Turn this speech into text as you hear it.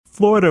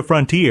Florida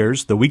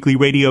Frontiers, the weekly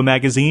radio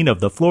magazine of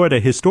the Florida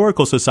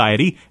Historical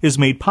Society, is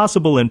made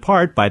possible in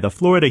part by the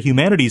Florida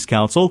Humanities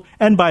Council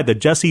and by the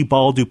Jesse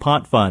Ball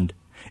DuPont Fund.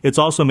 It's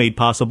also made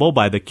possible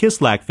by the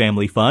Kislak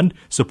Family Fund,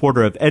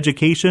 supporter of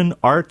education,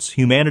 arts,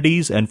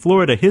 humanities, and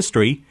Florida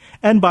history,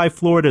 and by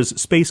Florida's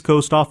Space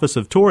Coast Office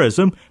of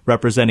Tourism,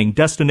 representing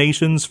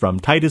destinations from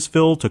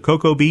Titusville to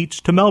Cocoa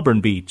Beach to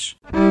Melbourne Beach.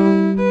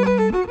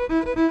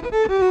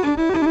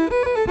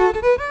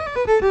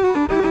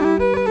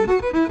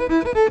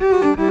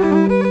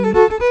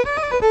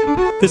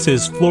 This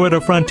is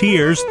Florida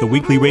Frontiers, the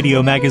weekly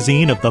radio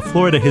magazine of the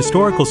Florida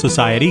Historical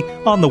Society,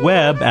 on the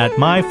web at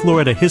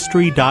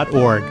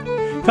myfloridahistory.org.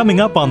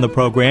 Coming up on the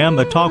program,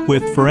 a talk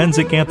with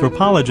forensic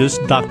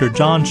anthropologist Dr.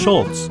 John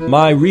Schultz.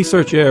 My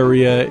research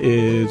area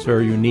is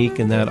very unique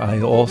in that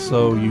I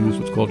also use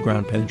what's called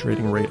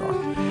ground-penetrating radar.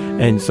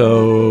 And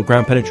so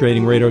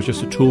ground-penetrating radar is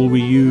just a tool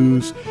we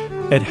use.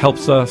 It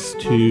helps us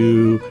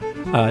to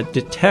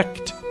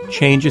detect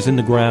changes in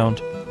the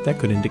ground that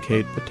could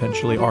indicate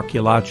potentially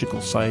archaeological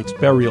sites,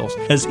 burials.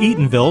 As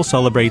Eatonville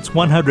celebrates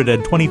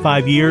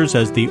 125 years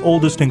as the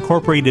oldest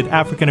incorporated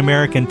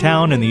African-American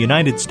town in the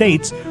United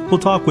States, we'll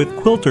talk with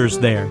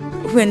quilters there.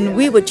 When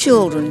we were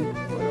children,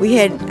 we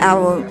had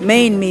our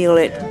main meal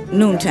at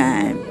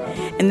noontime.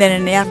 And then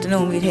in the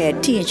afternoon, we'd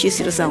have tea, and she'd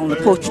sit us on the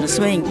porch in the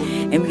swing,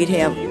 and we'd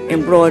have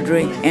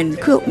embroidery and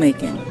quilt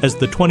making. As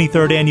the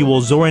 23rd annual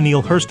Zora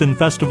Neale Hurston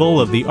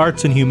Festival of the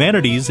Arts and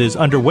Humanities is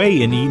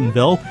underway in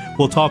Eatonville,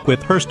 we'll talk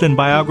with Hurston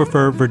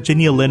biographer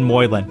Virginia Lynn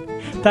Moylan.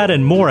 That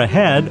and more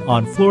ahead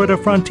on Florida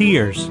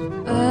Frontiers.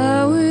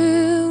 I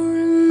will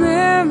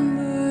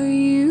remember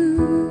you.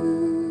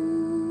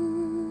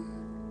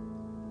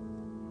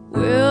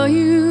 Will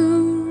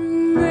you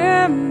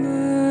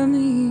remember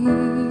me?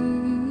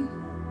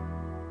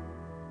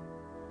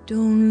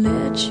 Don't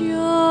let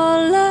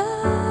your life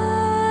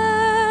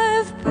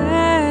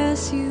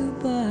pass you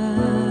by.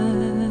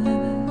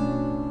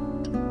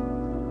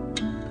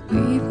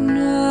 Weep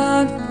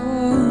not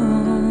for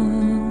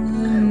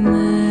the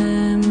memories.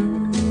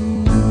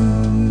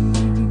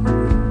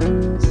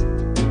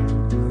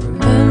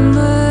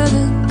 Remember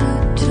the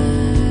good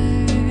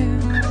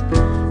times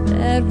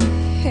that we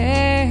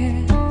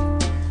had.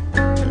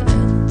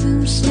 Let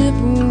them slip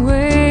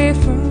away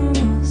from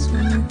us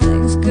when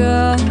things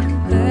got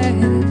bad.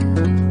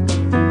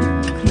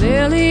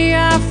 Clearly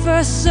I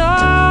first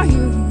saw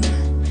you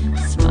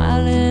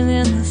smiling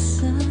in the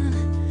sun.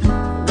 I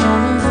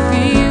wanna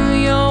feel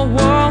your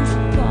warmth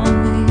upon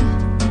me.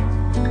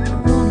 I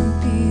wanna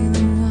be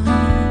the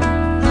one.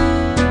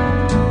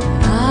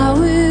 I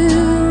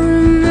will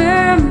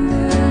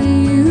remember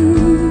you.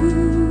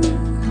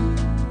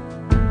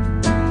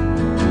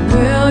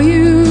 Will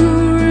you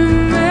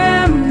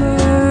remember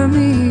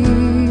me?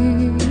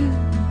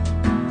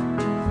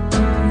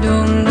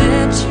 Don't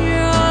let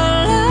your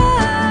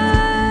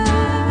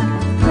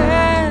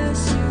pass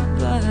you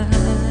by.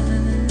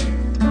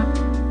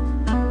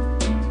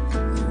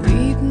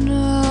 Weep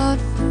not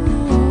for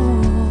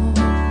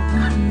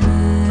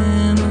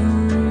memories.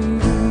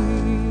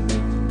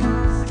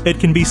 It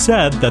can be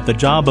said that the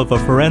job of a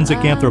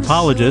forensic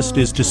anthropologist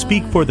is to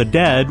speak for the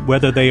dead,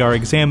 whether they are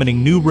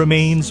examining new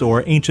remains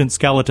or ancient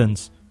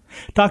skeletons.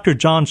 Dr.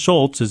 John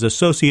Schultz is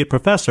Associate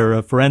Professor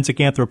of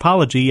Forensic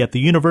Anthropology at the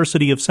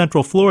University of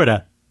Central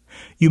Florida.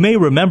 You may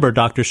remember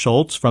Dr.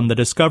 Schultz from the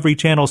Discovery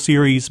Channel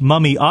series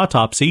Mummy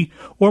Autopsy,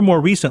 or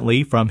more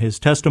recently from his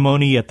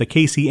testimony at the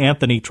Casey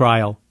Anthony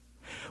trial.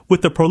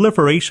 With the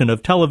proliferation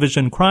of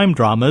television crime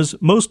dramas,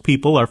 most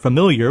people are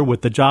familiar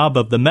with the job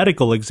of the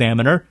medical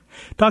examiner.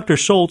 Dr.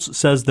 Schultz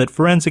says that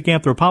forensic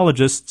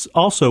anthropologists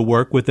also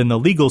work within the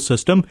legal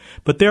system,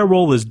 but their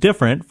role is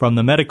different from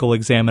the medical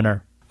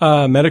examiner.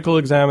 Medical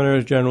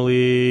examiners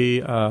generally,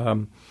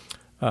 in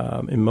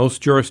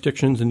most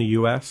jurisdictions in the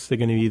U.S., they're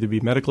going to either be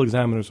medical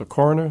examiners or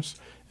coroners.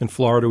 In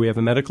Florida, we have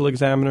the medical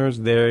examiners.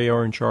 They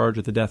are in charge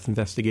of the death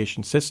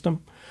investigation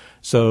system.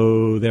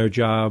 So their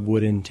job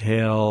would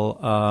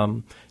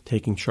entail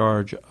taking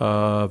charge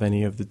of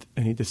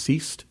any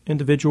deceased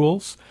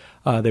individuals.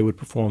 They would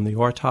perform the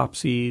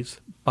autopsies.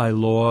 By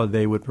law,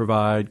 they would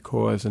provide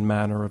cause and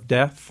manner of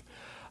death.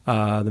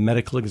 The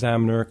medical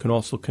examiner can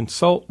also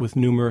consult with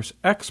numerous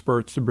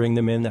experts to bring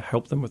them in to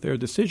help them with their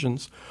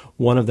decisions.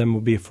 One of them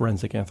would be a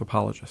forensic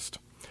anthropologist.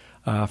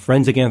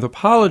 Forensic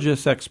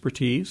anthropologist's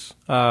expertise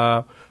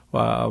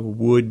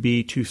would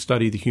be to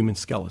study the human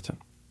skeleton.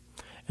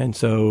 And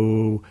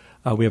so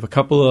we have a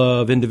couple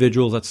of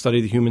individuals that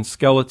study the human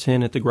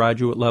skeleton at the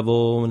graduate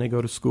level when they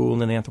go to school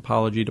in an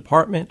anthropology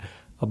department.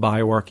 A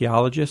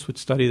bioarchaeologist would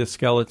study the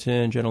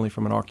skeleton generally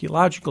from an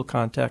archaeological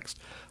context.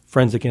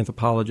 Forensic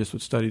anthropologists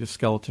would study the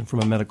skeleton from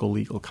a medical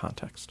legal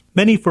context.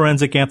 Many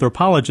forensic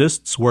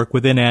anthropologists work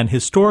within an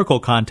historical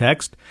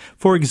context.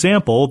 For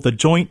example, the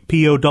Joint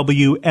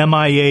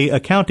POW-MIA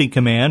Accounting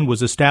Command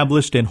was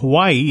established in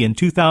Hawaii in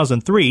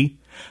 2003.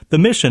 The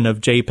mission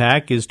of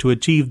JPAC is to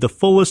achieve the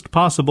fullest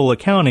possible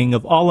accounting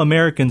of all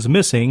Americans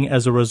missing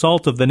as a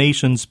result of the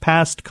nation's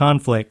past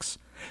conflicts.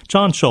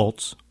 John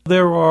Schultz.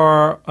 There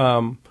are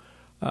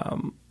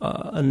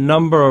a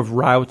number of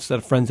routes that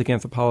a forensic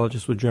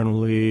anthropologist would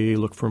generally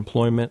look for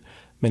employment.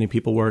 Many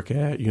people work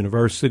at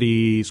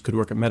universities, could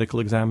work at medical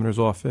examiner's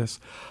office.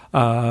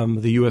 The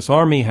U.S.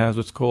 Army has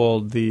what's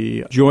called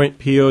the Joint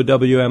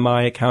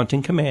POWMI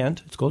Accounting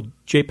Command. It's called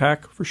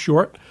JPAC for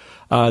short.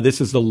 This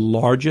is the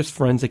largest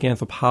forensic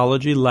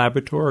anthropology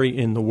laboratory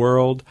in the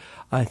world.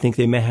 I think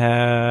they may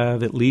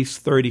have at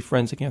least 30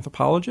 forensic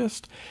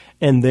anthropologists.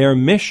 And their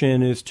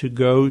mission is to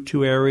go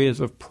to areas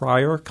of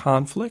prior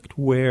conflict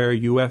where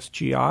U.S.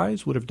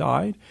 GIs would have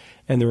died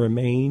and the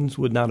remains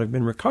would not have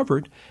been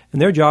recovered.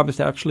 And their job is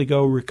to actually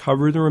go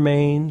recover the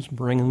remains,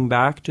 bring them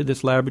back to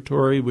this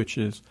laboratory, which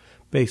is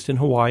based in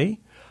Hawaii,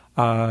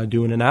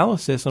 do an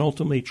analysis, and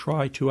ultimately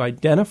try to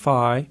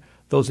identify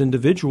those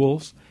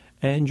individuals,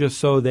 and just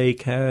so they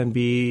can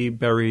be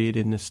buried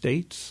in the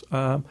States,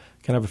 can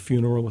have a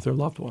funeral with their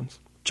loved ones.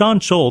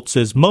 John Schultz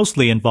is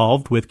mostly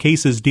involved with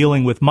cases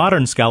dealing with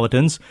modern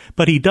skeletons,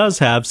 but he does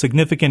have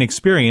significant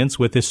experience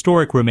with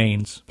historic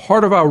remains.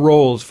 Part of our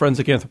role as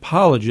forensic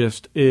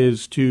anthropologist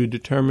is to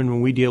determine when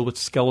we deal with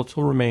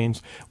skeletal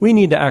remains, we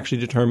need to actually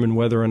determine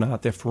whether or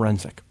not they're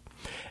forensic.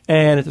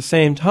 And at the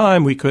same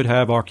time, we could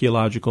have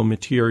archaeological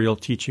material,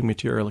 teaching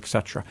material,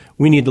 etc.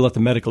 We need to let the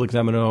medical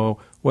examiner know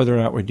whether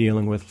or not we're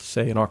dealing with,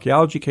 say, an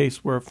archaeology case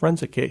or a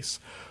forensic case.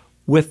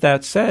 With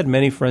that said,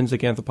 many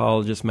forensic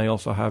anthropologists may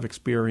also have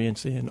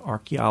experience in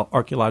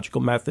archaeological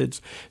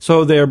methods,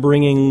 so they're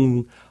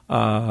bringing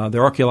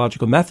their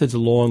archaeological methods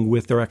along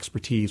with their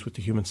expertise with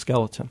the human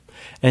skeleton.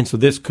 And so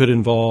this could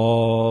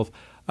involve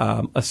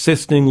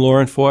assisting law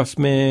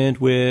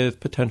enforcement with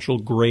potential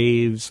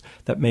graves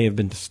that may have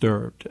been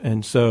disturbed.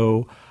 And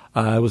so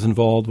I was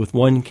involved with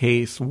one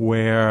case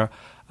where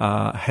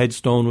a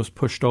headstone was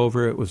pushed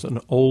over. It was in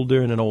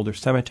an older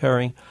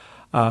cemetery.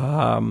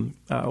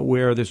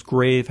 Where this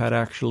grave had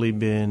actually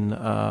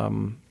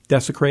been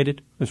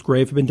desecrated. This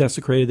grave had been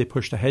desecrated. They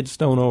pushed a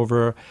headstone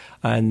over,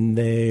 and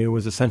there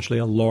was essentially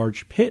a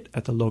large pit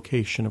at the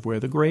location of where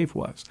the grave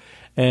was.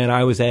 And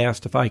I was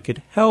asked if I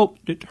could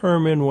help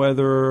determine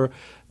whether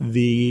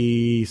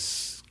the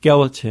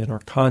skeleton or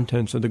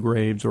contents of the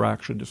graves were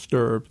actually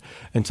disturbed.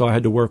 And so I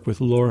had to work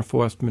with law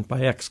enforcement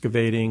by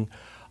excavating,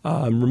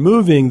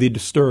 removing the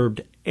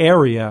disturbed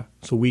area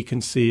so we can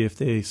see if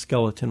the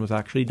skeleton was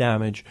actually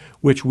damaged,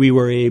 which we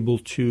were able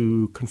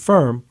to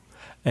confirm,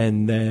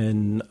 and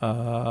then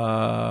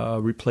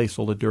replace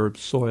all the dirt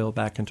soil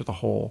back into the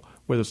hole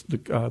where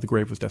the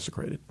grave was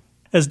desecrated.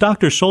 As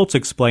Dr. Schultz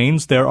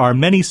explains, there are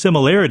many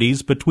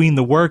similarities between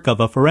the work of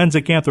a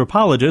forensic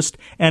anthropologist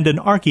and an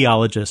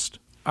archaeologist.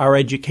 Our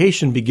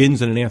education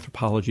begins in an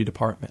anthropology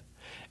department,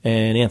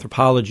 and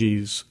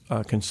anthropologies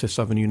consists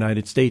of, in the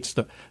United States,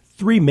 the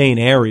three main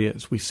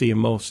areas we see in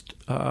most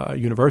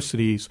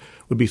universities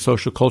would be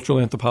social cultural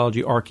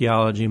anthropology,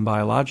 archaeology, and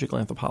biological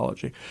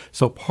anthropology.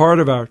 So part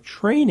of our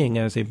training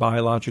as a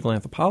biological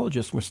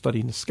anthropologist, we're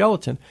studying the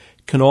skeleton,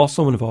 can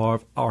also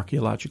involve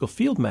archaeological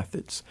field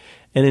methods.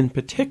 And in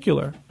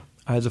particular,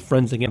 as a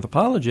forensic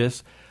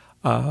anthropologist,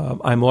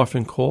 I'm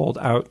often called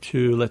out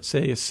to, let's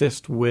say,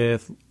 assist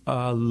with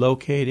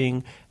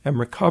locating and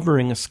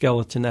recovering a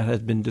skeleton that has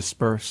been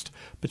dispersed,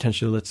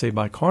 potentially, let's say,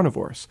 by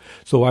carnivores.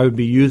 So I would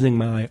be using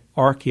my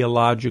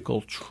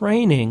archaeological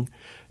training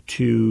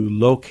to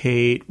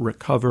locate,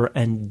 recover,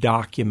 and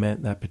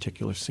document that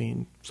particular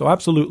scene. So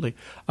absolutely,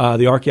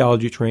 the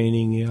archaeology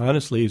training,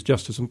 honestly, is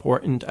just as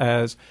important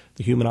as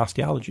the human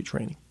osteology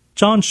training.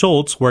 John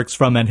Schultz works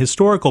from an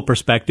historical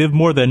perspective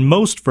more than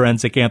most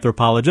forensic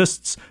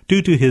anthropologists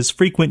due to his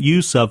frequent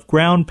use of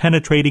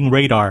ground-penetrating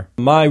radar.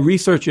 My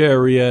research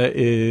area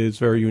is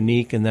very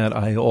unique in that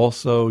I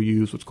also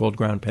use what's called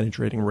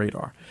ground-penetrating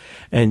radar.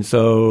 And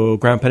so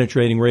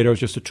ground-penetrating radar is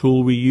just a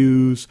tool we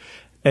use.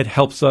 It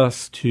helps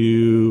us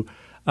to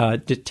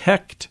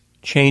detect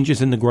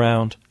changes in the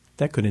ground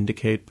that could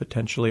indicate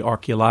potentially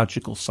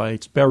archaeological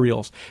sites,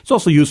 burials. It's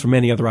also used for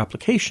many other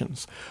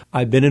applications.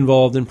 I've been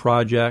involved in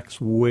projects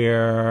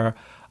where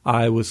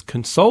I was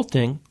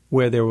consulting,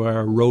 where there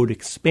were road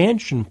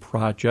expansion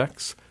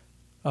projects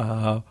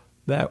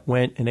that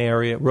went an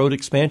area, road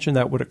expansion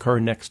that would occur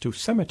next to a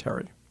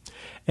cemetery.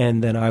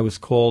 And then I was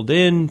called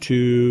in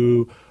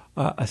to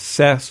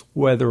assess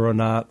whether or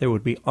not there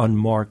would be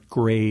unmarked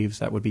graves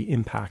that would be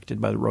impacted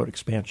by the road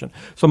expansion.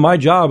 So my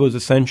job was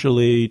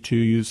essentially to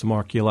use some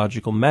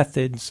archaeological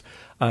methods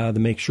to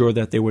make sure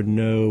that there were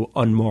no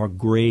unmarked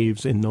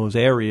graves in those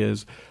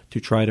areas, to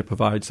try to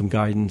provide some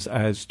guidance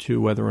as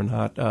to whether or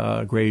not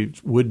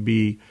graves would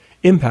be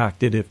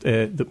impacted if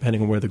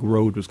depending on where the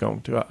road was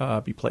going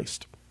to be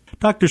placed.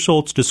 Dr.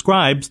 Schultz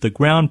describes the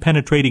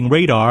ground-penetrating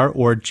radar,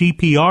 or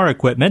GPR,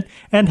 equipment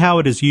and how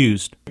it is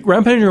used.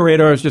 Ground-penetrating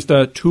radar is just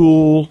a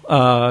tool.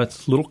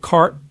 It's a little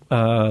cart.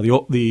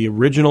 The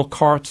original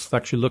carts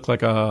actually look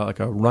like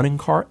a running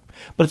cart,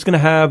 but it's going to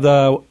have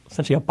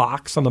essentially a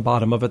box on the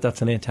bottom of it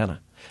that's an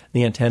antenna.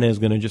 The antenna is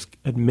going to just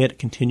emit a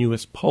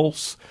continuous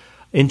pulse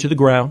into the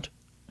ground.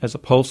 As a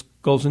pulse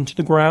goes into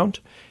the ground,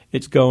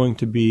 it's going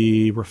to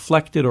be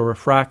reflected or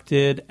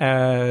refracted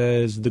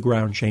as the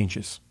ground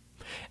changes.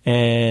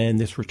 And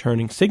this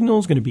returning signal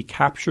is going to be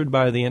captured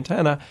by the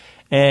antenna,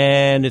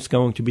 and it's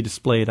going to be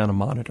displayed on a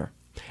monitor.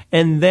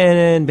 And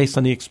then, based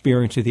on the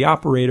experience of the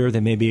operator, they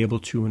may be able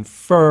to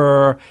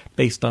infer,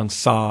 based on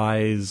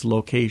size,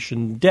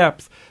 location,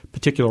 depth,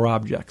 particular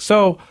objects.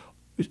 So,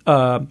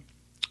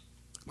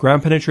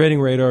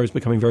 ground-penetrating radar is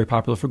becoming very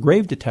popular for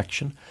grave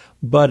detection,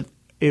 but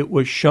it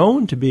was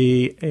shown to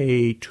be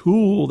a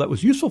tool that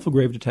was useful for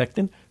grave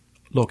detecting,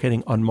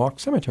 locating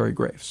unmarked cemetery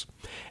graves.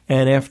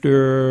 And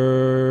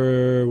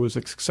after it was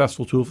a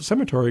successful tool for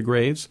cemetery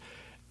graves,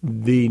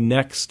 the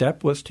next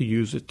step was to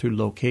use it to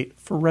locate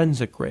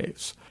forensic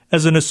graves.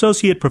 As an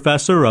associate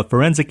professor of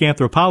forensic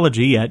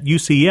anthropology at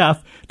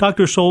UCF,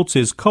 Dr. Schultz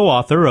is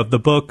co-author of the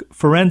book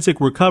Forensic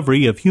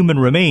Recovery of Human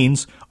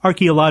Remains,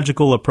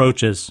 Archaeological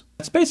Approaches.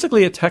 It's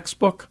basically a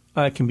textbook.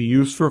 It can be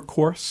used for a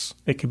course.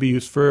 It can be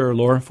used for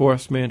law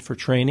enforcement, for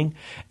training.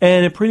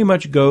 And it pretty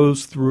much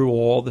goes through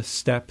all the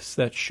steps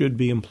that should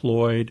be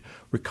employed,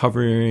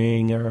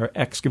 recovering or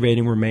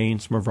excavating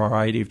remains from a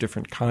variety of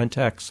different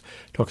contexts.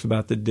 It talks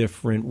about the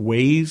different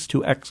ways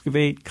to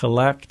excavate,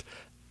 collect,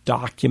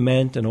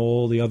 document, and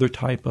all the other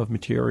type of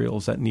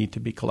materials that need to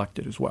be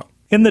collected as well.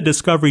 In the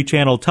Discovery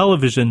Channel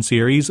television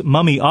series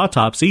Mummy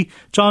Autopsy,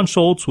 John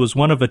Schultz was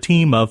one of a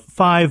team of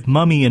 5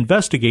 mummy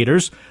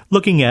investigators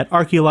looking at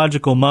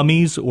archaeological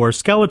mummies or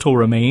skeletal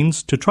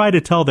remains to try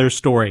to tell their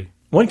story.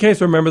 One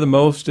case I remember the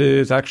most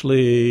is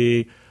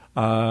actually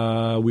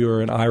we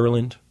were in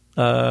Ireland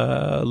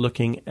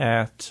looking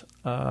at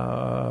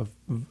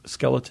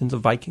skeletons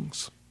of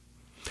Vikings.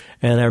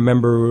 And I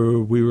remember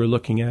we were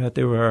looking at,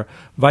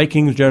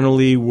 Vikings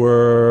generally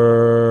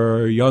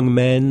were young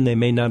men. They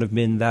may not have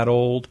been that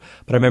old.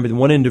 But I remember the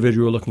one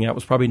individual we were looking at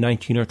was probably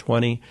 19 or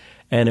 20,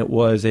 and it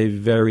was a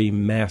very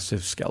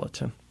massive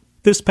skeleton.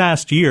 This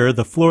past year,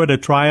 the Florida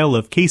trial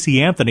of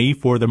Casey Anthony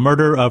for the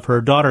murder of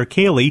her daughter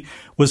Kaylee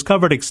was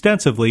covered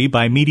extensively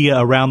by media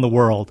around the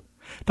world.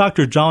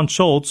 Dr. John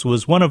Schultz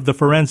was one of the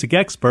forensic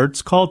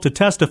experts called to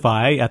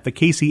testify at the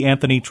Casey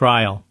Anthony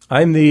trial.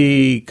 I'm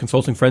the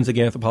consulting forensic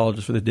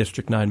anthropologist for the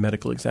District 9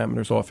 Medical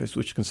Examiner's Office,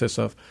 which consists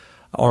of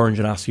Orange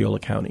and Osceola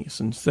counties.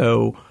 And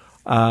so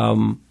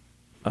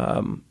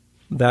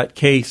that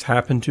case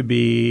happened to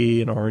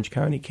be an Orange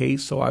County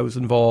case, so I was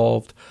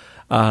involved.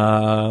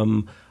 I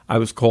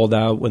was called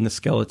out when the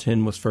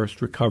skeleton was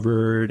first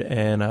recovered,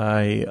 and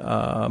I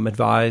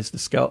advised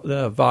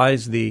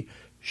the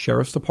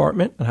Sheriff's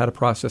Department on how to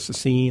process the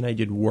scene. I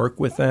did work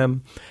with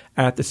them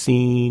at the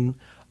scene.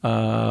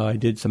 I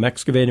did some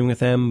excavating with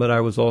them, but I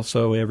was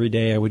also, every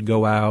day I would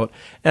go out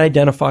and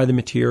identify the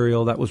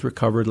material that was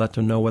recovered, let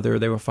them know whether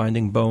they were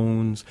finding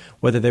bones,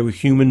 whether they were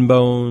human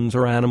bones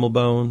or animal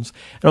bones.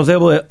 And I was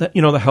able to,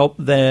 to help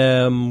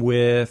them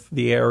with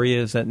the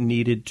areas that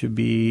needed to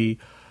be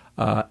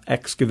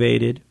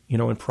excavated,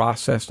 and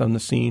processed on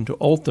the scene to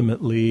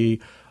ultimately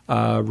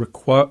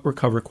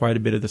recover quite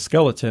a bit of the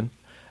skeleton.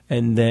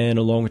 And then,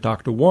 along with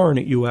Dr. Warren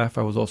at UF,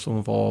 I was also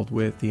involved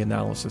with the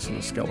analysis of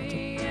the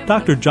skeleton.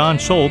 Dr. John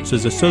Schultz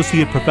is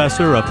Associate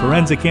Professor of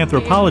Forensic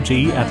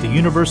Anthropology at the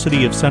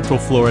University of Central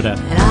Florida.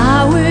 And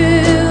I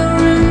will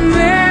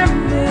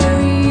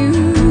remember you.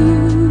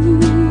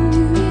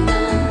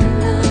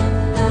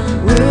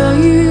 Will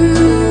you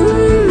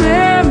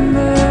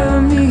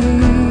remember me?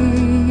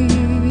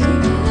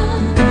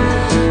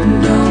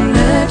 Don't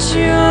let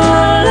your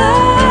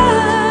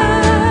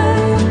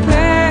life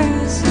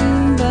pass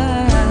you by.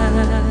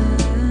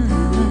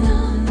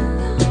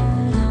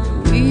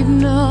 We've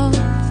not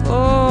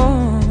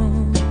for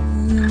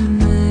the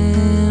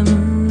memory.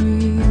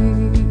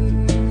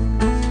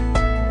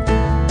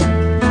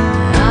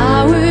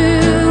 I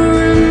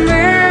will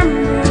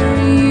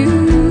remember you.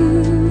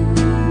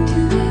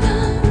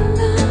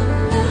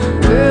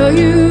 Will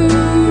you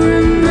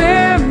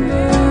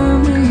remember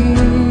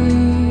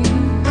me?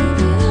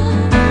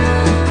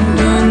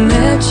 Don't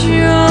let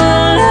your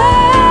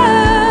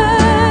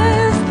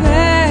life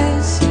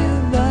pass you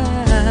by.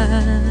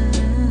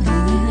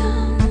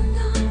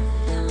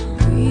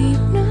 Weep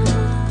not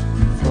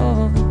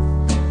for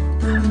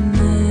the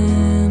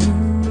memories.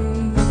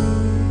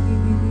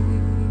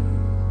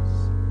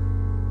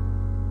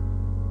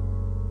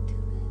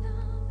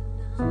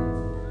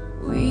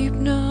 Weep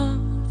not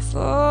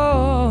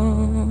for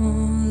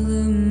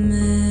the memories.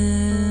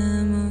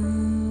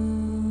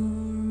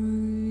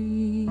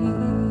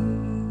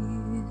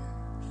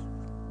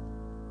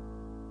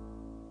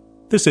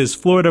 This is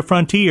Florida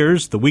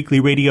Frontiers, the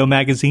weekly radio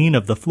magazine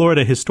of the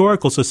Florida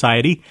Historical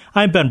Society.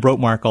 I'm Ben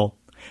Brotmarkle.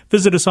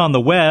 Visit us on the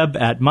web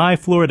at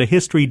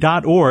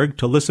myfloridahistory.org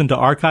to listen to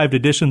archived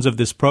editions of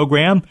this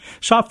program,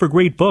 shop for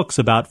great books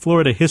about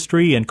Florida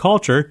history and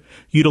culture,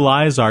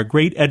 utilize our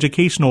great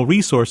educational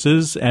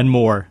resources, and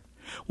more.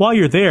 While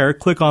you're there,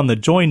 click on the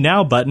Join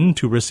Now button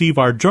to receive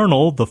our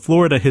journal, the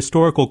Florida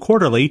Historical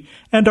Quarterly,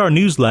 and our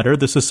newsletter,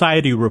 the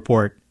Society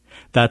Report.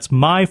 That's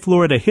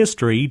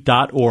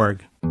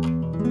myfloridahistory.org.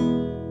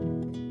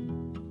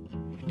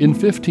 In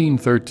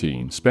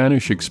 1513,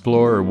 Spanish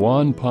explorer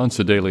Juan Ponce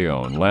de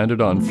Leon landed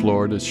on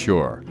Florida's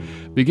shore,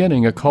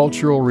 beginning a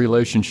cultural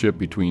relationship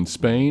between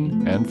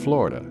Spain and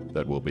Florida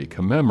that will be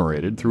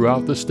commemorated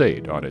throughout the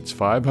state on its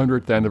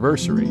 500th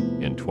anniversary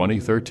in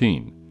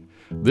 2013.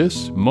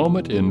 This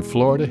moment in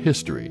Florida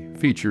history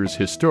features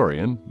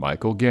historian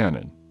Michael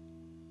Gannon.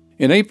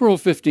 In April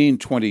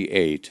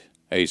 1528,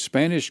 a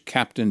Spanish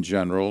captain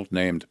general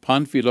named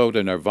Panfilo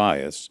de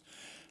Narvaez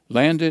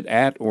landed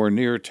at or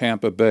near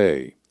Tampa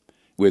Bay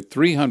with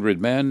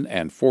 300 men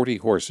and 40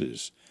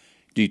 horses,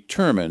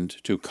 determined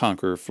to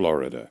conquer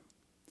Florida.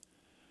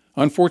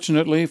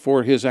 Unfortunately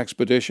for his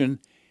expedition,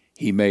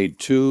 he made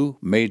two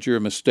major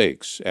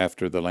mistakes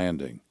after the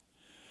landing.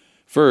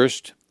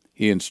 First,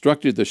 he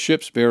instructed the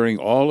ships bearing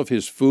all of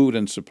his food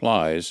and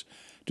supplies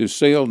to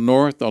sail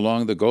north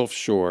along the Gulf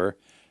shore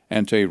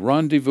and to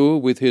rendezvous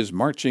with his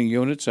marching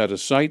units at a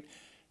site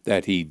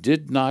that he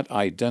did not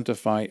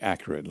identify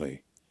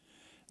accurately,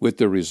 with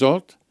the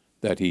result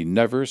that he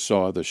never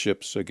saw the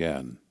ships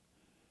again.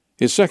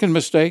 His second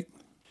mistake,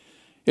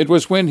 it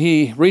was when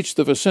he reached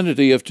the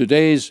vicinity of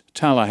today's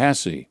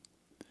Tallahassee.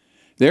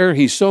 There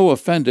he so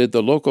offended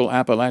the local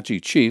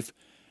Appalachian chief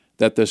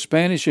that the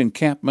Spanish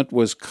encampment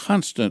was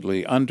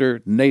constantly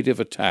under native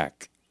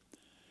attack.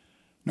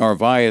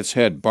 Narvaez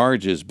had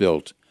barges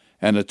built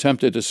and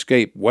attempted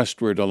escape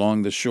westward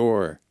along the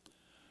shore.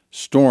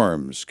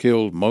 Storms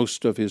killed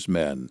most of his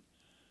men.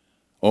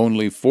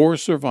 Only 4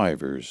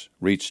 survivors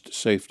reached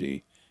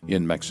safety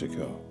in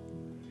Mexico.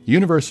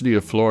 University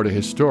of Florida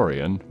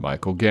historian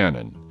Michael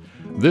Gannon.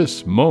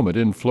 This moment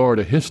in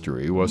Florida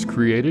history was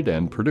created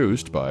and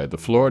produced by the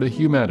Florida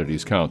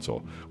Humanities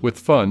Council with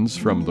funds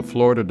from the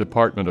Florida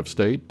Department of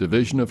State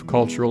Division of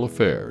Cultural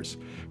Affairs,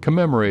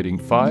 commemorating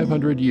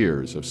 500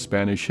 years of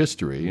Spanish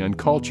history and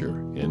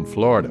culture in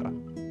Florida.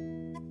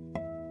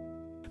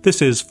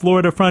 This is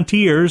Florida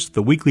Frontiers,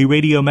 the weekly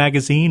radio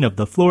magazine of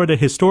the Florida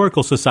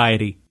Historical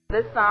Society.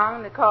 This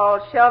song is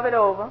called Shove It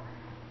Over,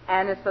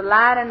 and it's a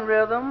Latin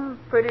rhythm,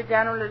 pretty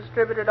generally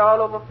distributed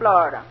all over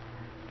Florida.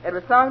 It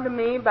was sung to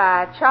me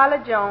by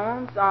Charlie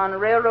Jones on a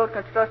railroad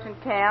construction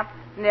camp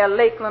near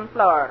Lakeland,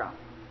 Florida.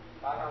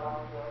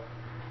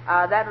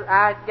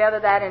 I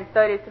gathered that in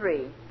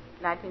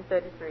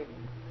 1933.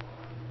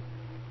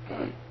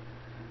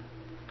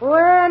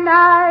 When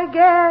I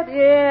get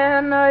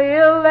in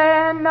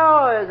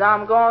Illinois,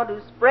 I'm going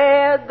to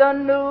spread the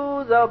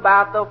news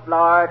about the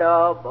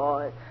Florida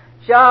boys.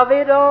 Shove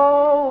it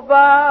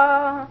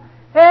over.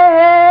 Hey,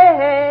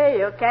 hey,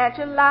 hey, can't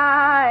you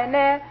line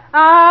it?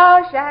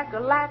 Oh,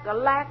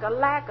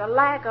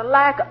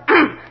 shack-a-lack-a-lack-a-lack-a-lack-a-lack-a.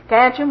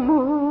 Can't you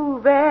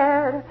move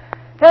it?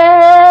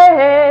 Hey,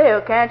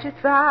 hey, can't you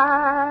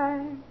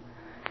try?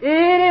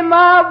 Eat him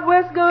up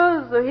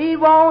whiskers, he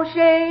won't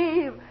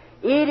shave.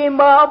 Eat him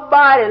up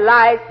body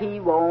lice, he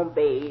won't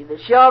bathe.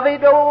 Shove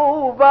it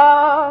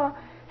over.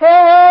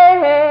 Hey,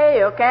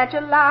 hey, can't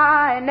you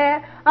line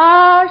it?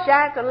 Oh,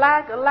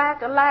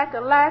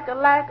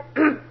 shack-a-lack-a-lack-a-lack-a-lack-a-lack.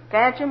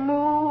 Can't you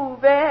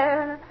move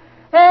it?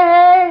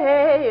 Hey,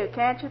 hey,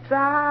 can't you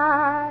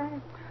try?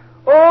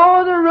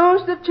 Oh, the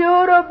rooster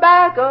chew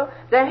tobacco,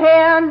 the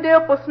hen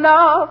dip a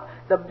snuff.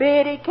 The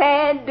biddy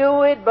can't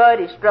do it, but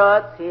he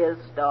struts his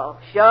stuff.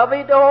 Shove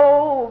it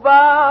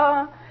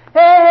over.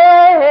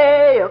 Hey,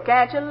 hey,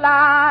 can't you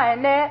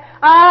line it?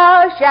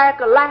 Oh,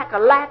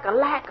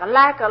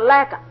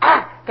 shack-a-lack-a-lack-a-lack-a-lack-a-lack.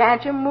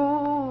 Can't you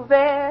move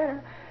it?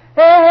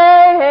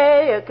 Hey,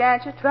 hey,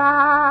 can't you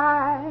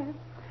try?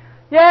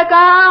 Yeah,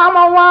 I'm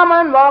a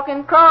woman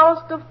walking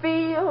across the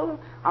field,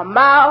 a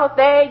mouth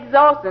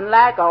exhausting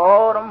like an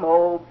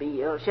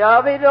automobile.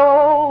 Shove it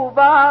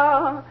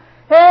over.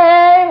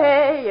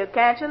 Hey, hey,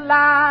 can't you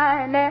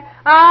line it?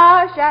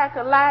 Oh,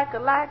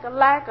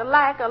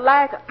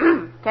 shack-a-lack-a-lack-a-lack-a-lack-a-lack.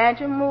 Can't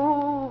you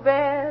move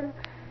it?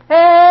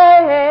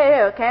 Hey,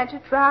 hey, can't you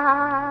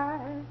try?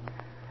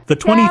 The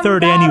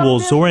 23rd annual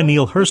Zora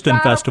Neale Hurston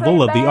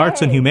Festival of the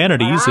Arts and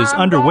Humanities is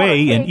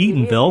underway in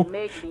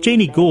Eatonville.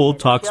 Janie Gould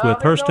talks with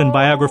Hurston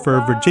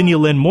biographer Virginia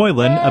Lynn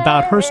Moylan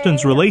about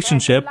Hurston's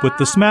relationship with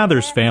the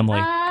Smathers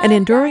family. An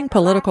enduring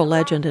political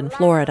legend in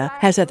Florida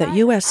has it that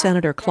U.S.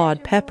 Senator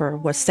Claude Pepper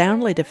was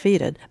soundly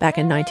defeated back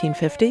in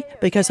 1950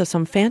 because of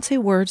some fancy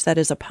words that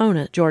his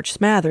opponent, George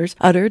Smathers,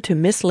 uttered to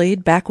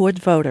mislead backwoods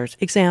voters.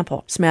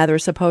 Example,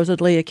 Smathers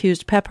supposedly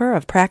accused Pepper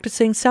of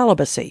practicing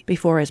celibacy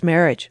before his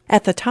marriage.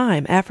 At the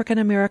time,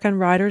 African-American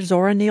writer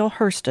Zora Neale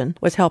Hurston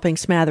was helping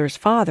Smathers'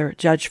 father,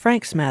 Judge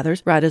Frank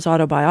Smathers, write his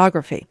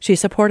autobiography. She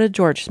supported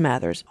George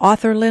Smathers.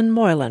 Author Lynn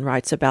Moylan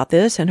writes about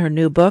this in her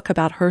new book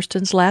about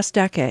Hurston's last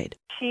decade.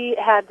 She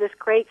had this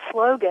great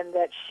slogan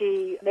that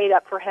she made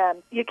up for him: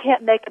 you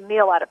can't make a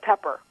meal out of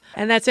Pepper.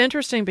 And that's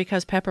interesting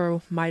because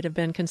Pepper might have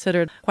been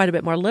considered quite a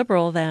bit more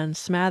liberal than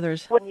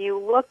Smathers. When you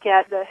look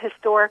at the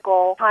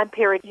historical time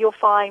period, you'll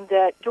find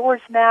that George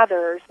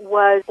Smathers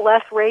was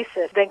less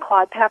racist than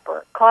Claude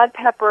Pepper. Claude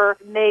Pepper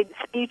made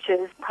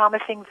speeches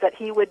promising that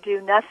he would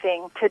do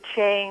nothing to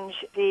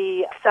change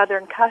the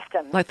Southern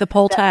customs. Like the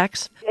poll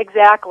tax?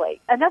 Exactly.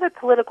 Another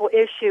political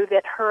issue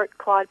that hurt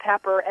Claude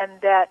Pepper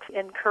and that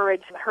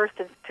encouraged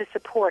Hurston's to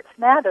support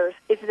Smathers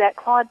is that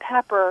Claude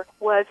Pepper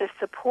was a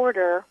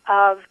supporter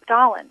of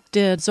Stalin.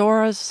 Did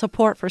Zora's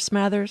support for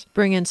Smathers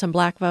bring in some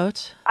black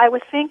votes? I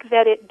would think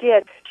that it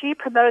did. She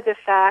promoted the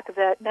fact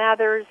that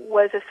Smathers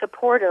was a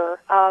supporter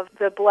of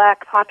the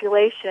black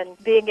population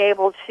being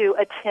able to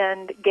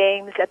attend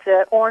games at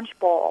the Orange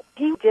Bowl.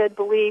 He did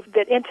believe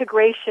that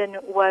integration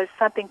was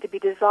something to be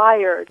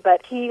desired,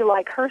 but he,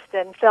 like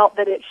Hurston, felt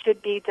that it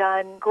should be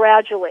done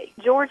gradually.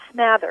 George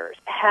Smathers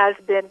has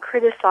been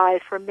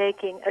criticized for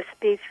making a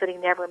speech that he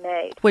never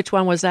made. Which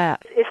one was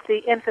that? It's the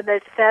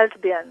infamous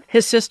thespian.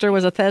 His sister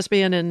was a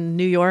thespian in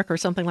New York or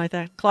something like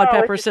that? Claude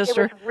Pepper's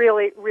sister? It was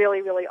really,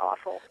 really, really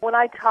awful. When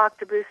I talked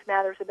to Bruce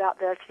Smathers about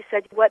this, he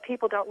said, what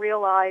people don't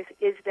realize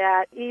is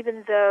that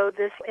even though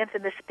this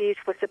infamous speech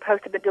was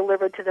supposed to be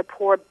delivered to the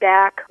poor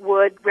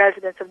backwood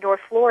residents of North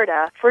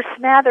Florida, for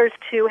Smathers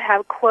to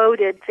have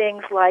quoted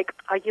things like,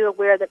 are you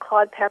aware that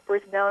Claude Pepper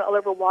is known all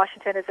over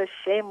Washington as a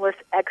shameless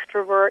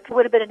extrovert? It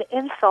would have been an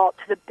insult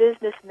to the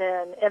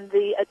businessmen and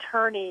the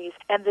attorneys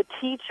and the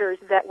teachers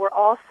that were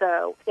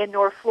also in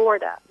North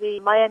Florida. The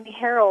Miami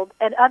Herald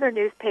and other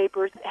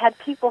newspapers had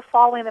people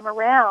following them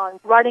around,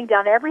 writing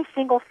down every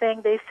single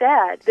thing they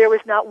said. There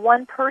was not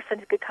one person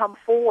who could come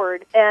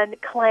forward and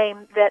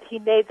claim that he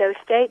made those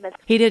statements.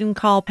 He didn't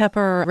call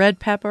Pepper Red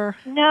Pepper?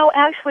 No,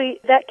 actually,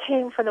 that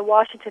came from the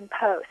Washington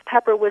Post.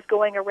 Pepper was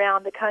going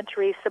around the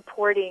country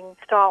supporting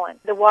Stalin.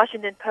 The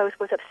Washington Post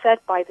was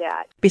upset by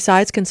that.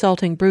 Besides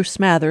consulting Bruce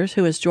Smathers,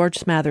 who is George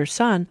Smathers'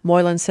 son,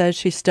 Moylan says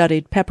she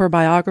studied Pepper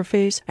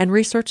biographies and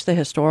researched the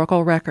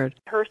historical record.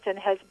 Hurston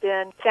has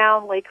been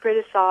soundly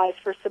criticized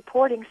for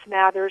supporting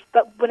Smathers,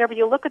 but whenever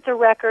you look at the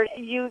record,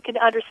 you can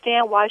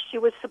understand why she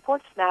would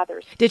support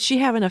Smathers. Did she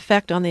have an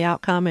effect on the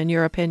outcome, in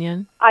your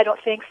opinion? I don't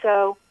think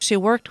so. She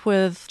worked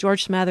with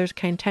George Smathers'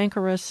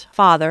 cantankerous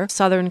father,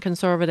 Southern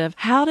conservative.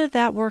 How did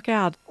that work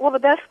out? Well, the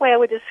best way I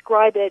would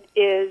describe it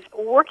is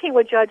working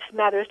with Judge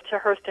Smathers to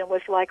Hurston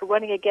was like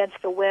running against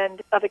the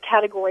wind of a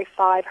Category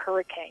 5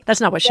 hurricane.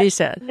 That's not what she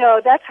said.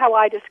 No, that's how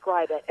I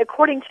describe it.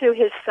 According to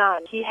his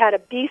son, he had a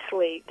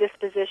beastly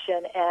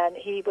disposition, and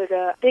he was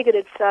a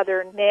bigoted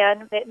Southern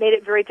man. It made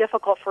it very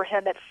difficult for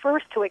him at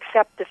first to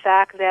accept the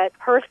fact that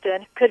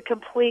Hurston could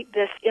complete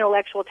this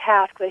intellectual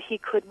task that he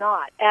could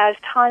not. As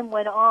time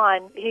went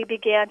on, he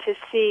began to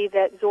see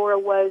that Zora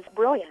was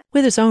brilliant.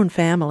 With his own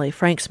family,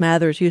 Frank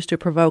Smathers used to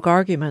provoke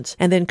arguments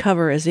and then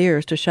cover his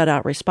ears to shut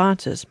out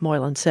responses,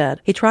 Moylan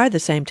said. He tried the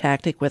same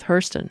tactic with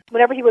Hurston.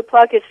 Whenever he would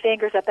plug his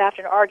fingers up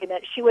after an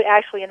argument, she would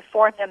actually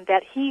inform him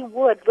that he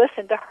would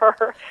listen to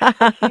her.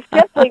 She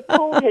simply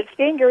pulled his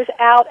fingers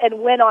out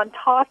and went on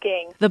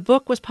talking. The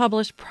book was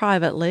published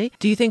privately.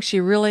 Do you think she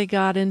really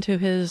got into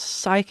his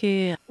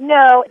psyche?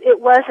 No, it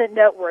wasn't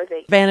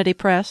noteworthy. Vanity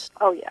Press?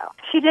 Oh, yeah.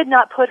 She did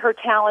not put her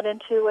talent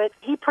into it.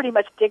 He pretty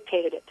much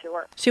dictated it to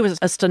her. She was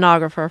a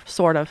stenographer,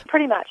 sort of.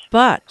 Pretty much.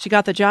 But she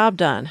got the job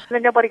done.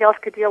 And nobody else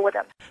could deal with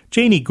him.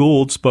 Janie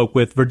Gould spoke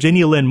with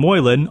Virginia Lynn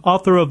Moylan,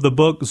 author of the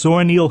book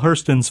Zora Neale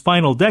Hurston's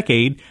Final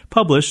Decade,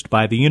 published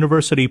by the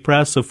University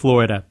Press of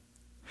Florida.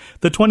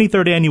 The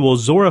 23rd Annual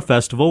Zora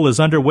Festival is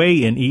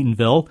underway in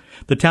Eatonville.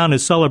 The town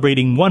is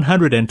celebrating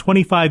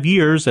 125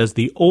 years as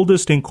the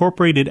oldest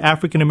incorporated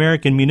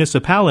African-American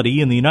municipality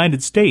in the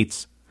United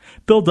States.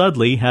 Bill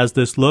Dudley has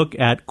this look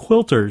at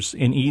quilters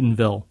in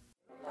Eatonville.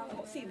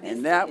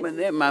 And that one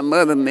there, my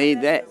mother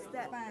made that.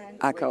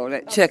 I call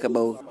that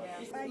checkerboard.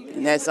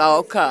 And that's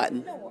all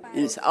cotton.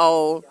 And it's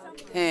all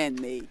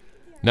handmade.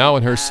 Now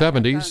in her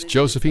 70s,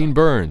 Josephine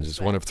Burns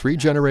is one of 3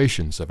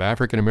 generations of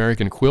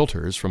African-American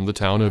quilters from the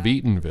town of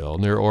Eatonville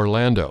near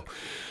Orlando.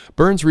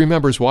 Burns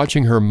remembers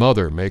watching her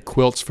mother make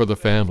quilts for the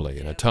family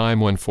in a time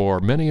when, for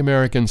many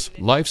Americans,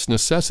 life's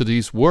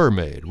necessities were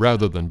made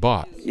rather than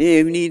bought. Yeah,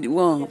 you need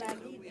warmth.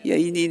 Yeah,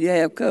 you need to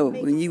have cover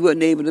when you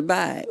wasn't able to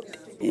buy it.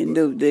 In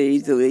those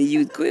days, so they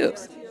used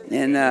quilts.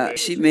 And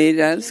she made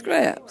it out of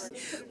scraps.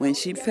 When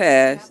she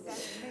passed,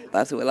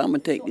 I said, well, I'm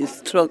going to take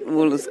this truck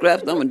full of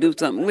scraps, I'm going to do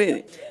something with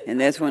it. And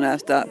that's when I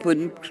started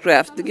putting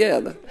scraps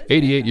together.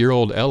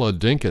 88-year-old Ella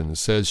Dinkins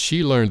says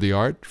she learned the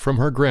art from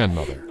her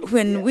grandmother.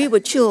 When we were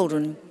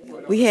children,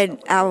 we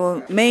had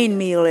our main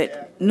meal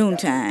at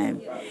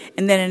noontime.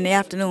 And then in the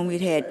afternoon,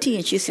 we'd have tea,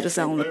 and she'd sit us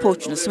on the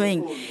porch in the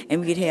swing,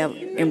 and we'd have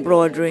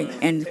embroidery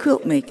and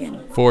quilt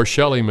making. For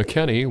Shelley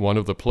McKinney, one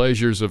of the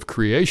pleasures of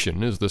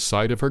creation is the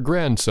sight of her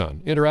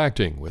grandson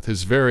interacting with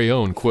his very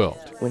own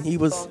quilt. When he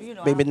was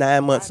maybe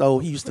 9 months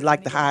old, he used to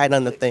like to hide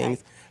under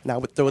things, and I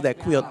would throw that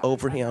quilt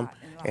over him,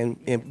 and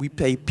we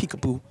played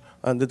peekaboo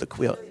under the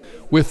quilt.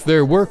 With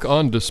their work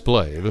on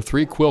display, the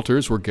 3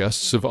 quilters were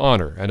guests of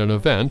honor at an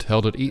event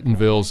held at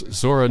Eatonville's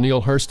Zora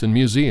Neale Hurston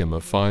Museum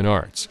of Fine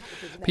Arts.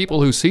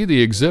 People who see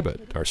the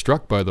exhibit are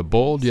struck by the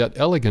bold yet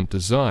elegant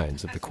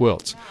designs of the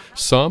quilts.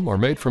 Some are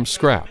made from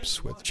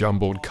scraps, with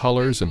jumbled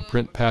colors and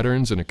print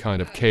patterns in a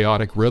kind of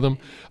chaotic rhythm.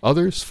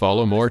 Others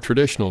follow more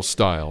traditional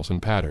styles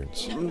and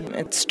patterns.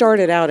 It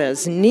started out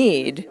as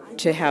need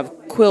to have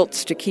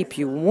quilts to keep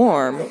you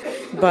warm,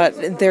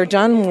 but they're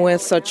done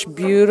with such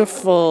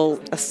beautiful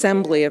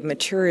assembly of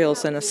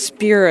materials and a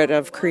spirit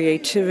of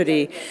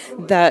creativity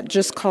that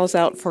just calls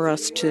out for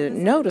us to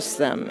notice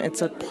them.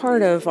 It's a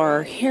part of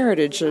our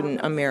heritage in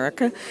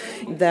America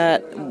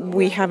that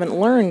we haven't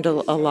learned a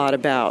lot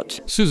about.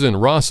 Susan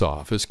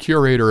Rossoff is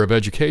curator of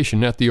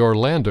education at the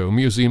Orlando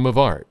Museum of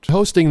Art,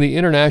 hosting the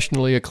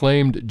internationally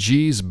acclaimed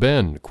Gee's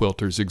Bend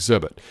Quilters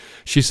exhibit.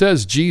 She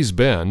says Gee's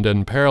Bend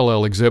and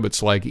parallel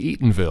exhibits like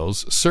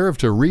Eatonville's serve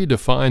to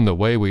redefine the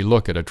way we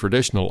look at a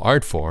traditional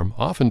art form,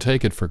 often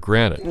taken for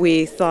granted.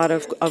 We thought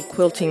of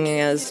quilting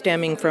as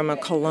stemming from a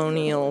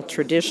colonial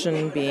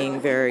tradition, being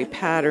very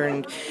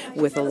patterned,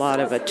 with a lot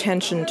of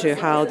attention to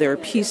how they're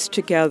pieced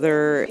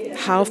together,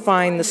 how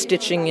fine the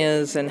stitching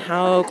is, and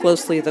how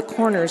closely the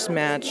corners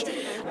match.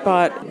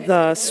 But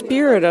the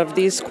spirit of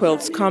these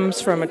quilts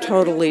comes from a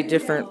totally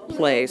different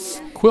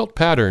place. Quilt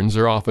patterns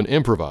are often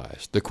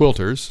improvised. The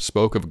quilters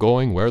spoke of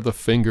going where the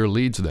finger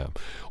leads them.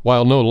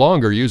 While no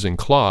longer using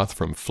cloth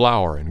from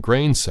flour and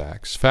grain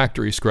sacks,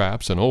 factory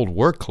scraps, and old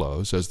work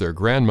clothes as their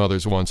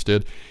grandmothers once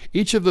did,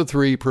 each of the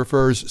three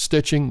prefers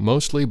stitching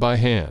mostly by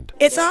hand.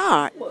 It's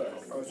art.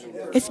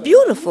 It's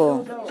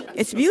beautiful.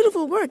 It's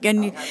beautiful work,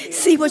 and you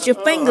see what your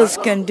fingers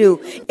can do.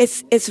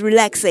 It's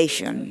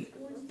relaxation.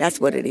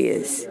 That's what it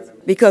is.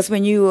 Because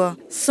when you are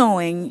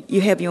sewing,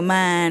 you have your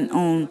mind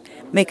on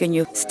making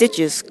your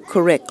stitches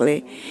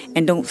correctly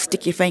and don't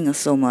stick your fingers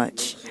so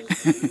much.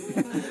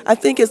 I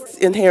think it's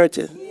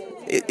inherited.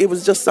 It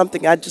was just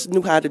something I just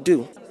knew how to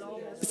do.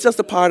 It's just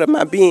a part of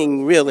my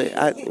being, really.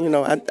 I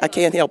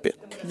can't help it.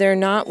 They're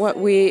not what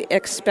we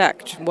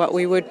expect, what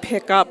we would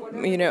pick up,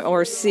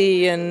 or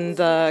see in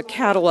the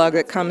catalog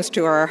that comes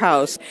to our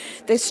house.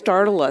 They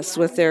startle us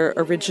with their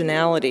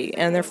originality,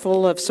 and they're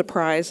full of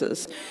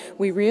surprises.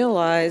 We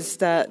realize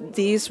that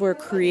these were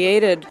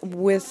created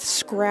with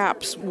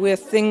scraps,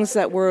 with things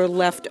that were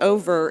left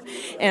over,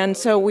 and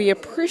so we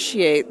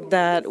appreciate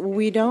that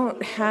we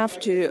don't have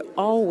to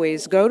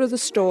always go to the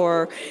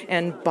store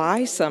and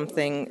buy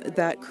something.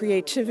 That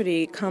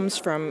creativity comes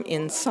from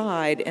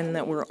inside, and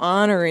that we're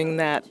honoring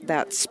that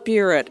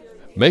spirit.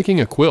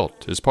 Making a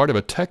quilt is part of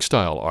a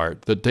textile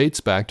art that dates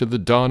back to the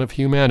dawn of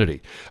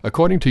humanity,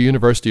 according to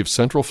University of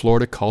Central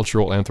Florida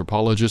cultural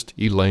anthropologist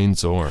Elaine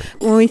Zorn.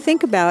 When we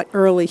think about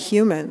early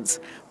humans,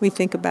 we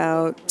think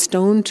about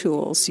stone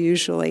tools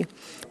usually,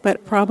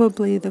 but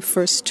probably the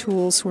first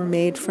tools were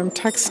made from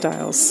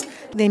textiles.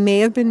 They may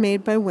have been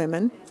made by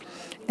women,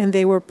 and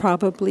they were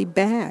probably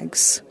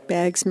bags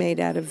made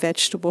out of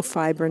vegetable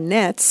fiber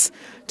nets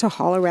to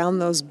haul around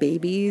those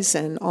babies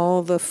and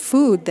all the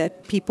food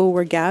that people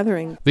were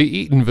gathering.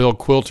 The Eatonville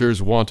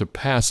quilters want to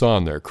pass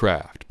on their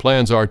craft.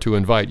 Plans are to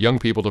invite young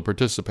people to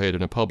participate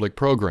in a public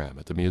program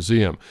at the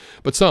museum.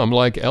 But some,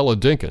 like Ella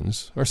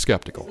Dinkins, are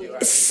skeptical.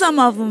 Some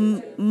of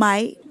them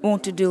might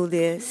want to do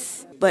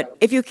this, but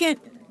if you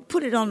can't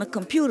put it on the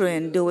computer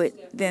and do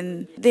it,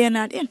 then they're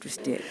not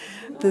interested.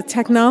 The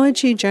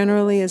technology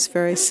generally is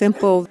very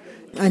simple.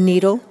 A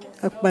needle,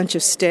 a bunch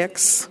of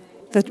sticks.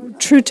 The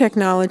true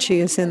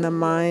technology is in the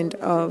mind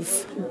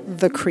of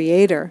the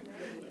creator.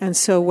 And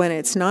so when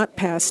it's not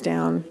passed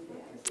down,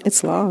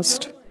 it's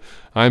lost.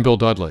 I'm Bill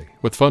Dudley.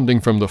 With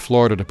funding from the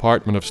Florida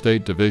Department of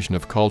State Division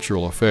of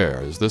Cultural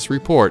Affairs, this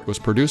report was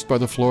produced by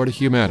the Florida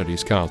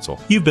Humanities Council.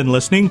 You've been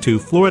listening to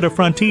Florida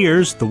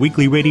Frontiers, the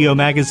weekly radio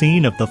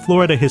magazine of the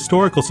Florida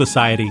Historical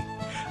Society.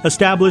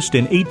 Established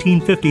in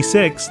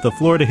 1856, the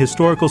Florida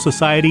Historical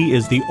Society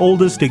is the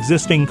oldest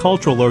existing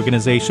cultural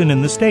organization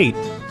in the state.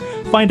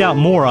 Find out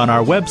more on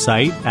our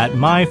website at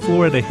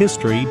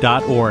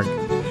myfloridahistory.org.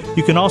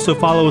 You can also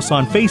follow us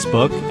on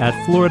Facebook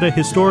at Florida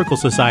Historical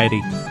Society.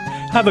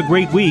 Have a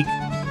great week.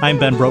 I'm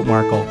Ben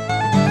Brotemarkle.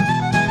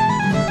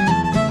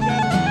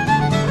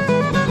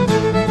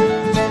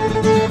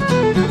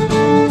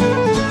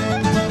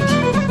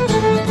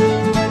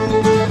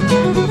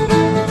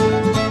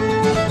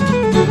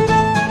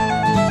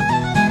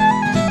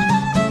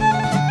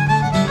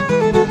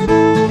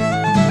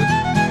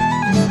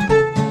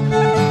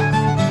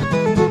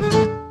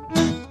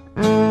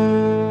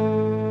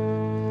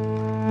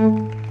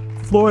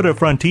 Florida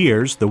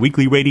Frontiers, the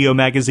weekly radio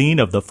magazine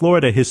of the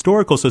Florida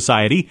Historical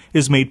Society,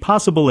 is made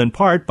possible in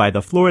part by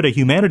the Florida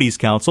Humanities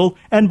Council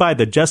and by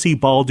the Jesse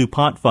Ball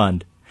DuPont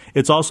Fund.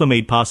 It's also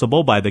made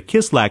possible by the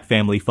Kislak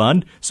Family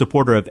Fund,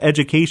 supporter of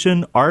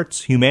education,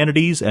 arts,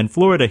 humanities, and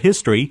Florida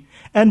history,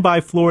 and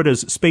by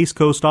Florida's Space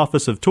Coast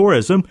Office of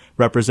Tourism,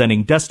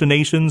 representing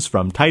destinations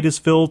from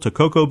Titusville to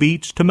Cocoa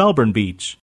Beach to Melbourne Beach.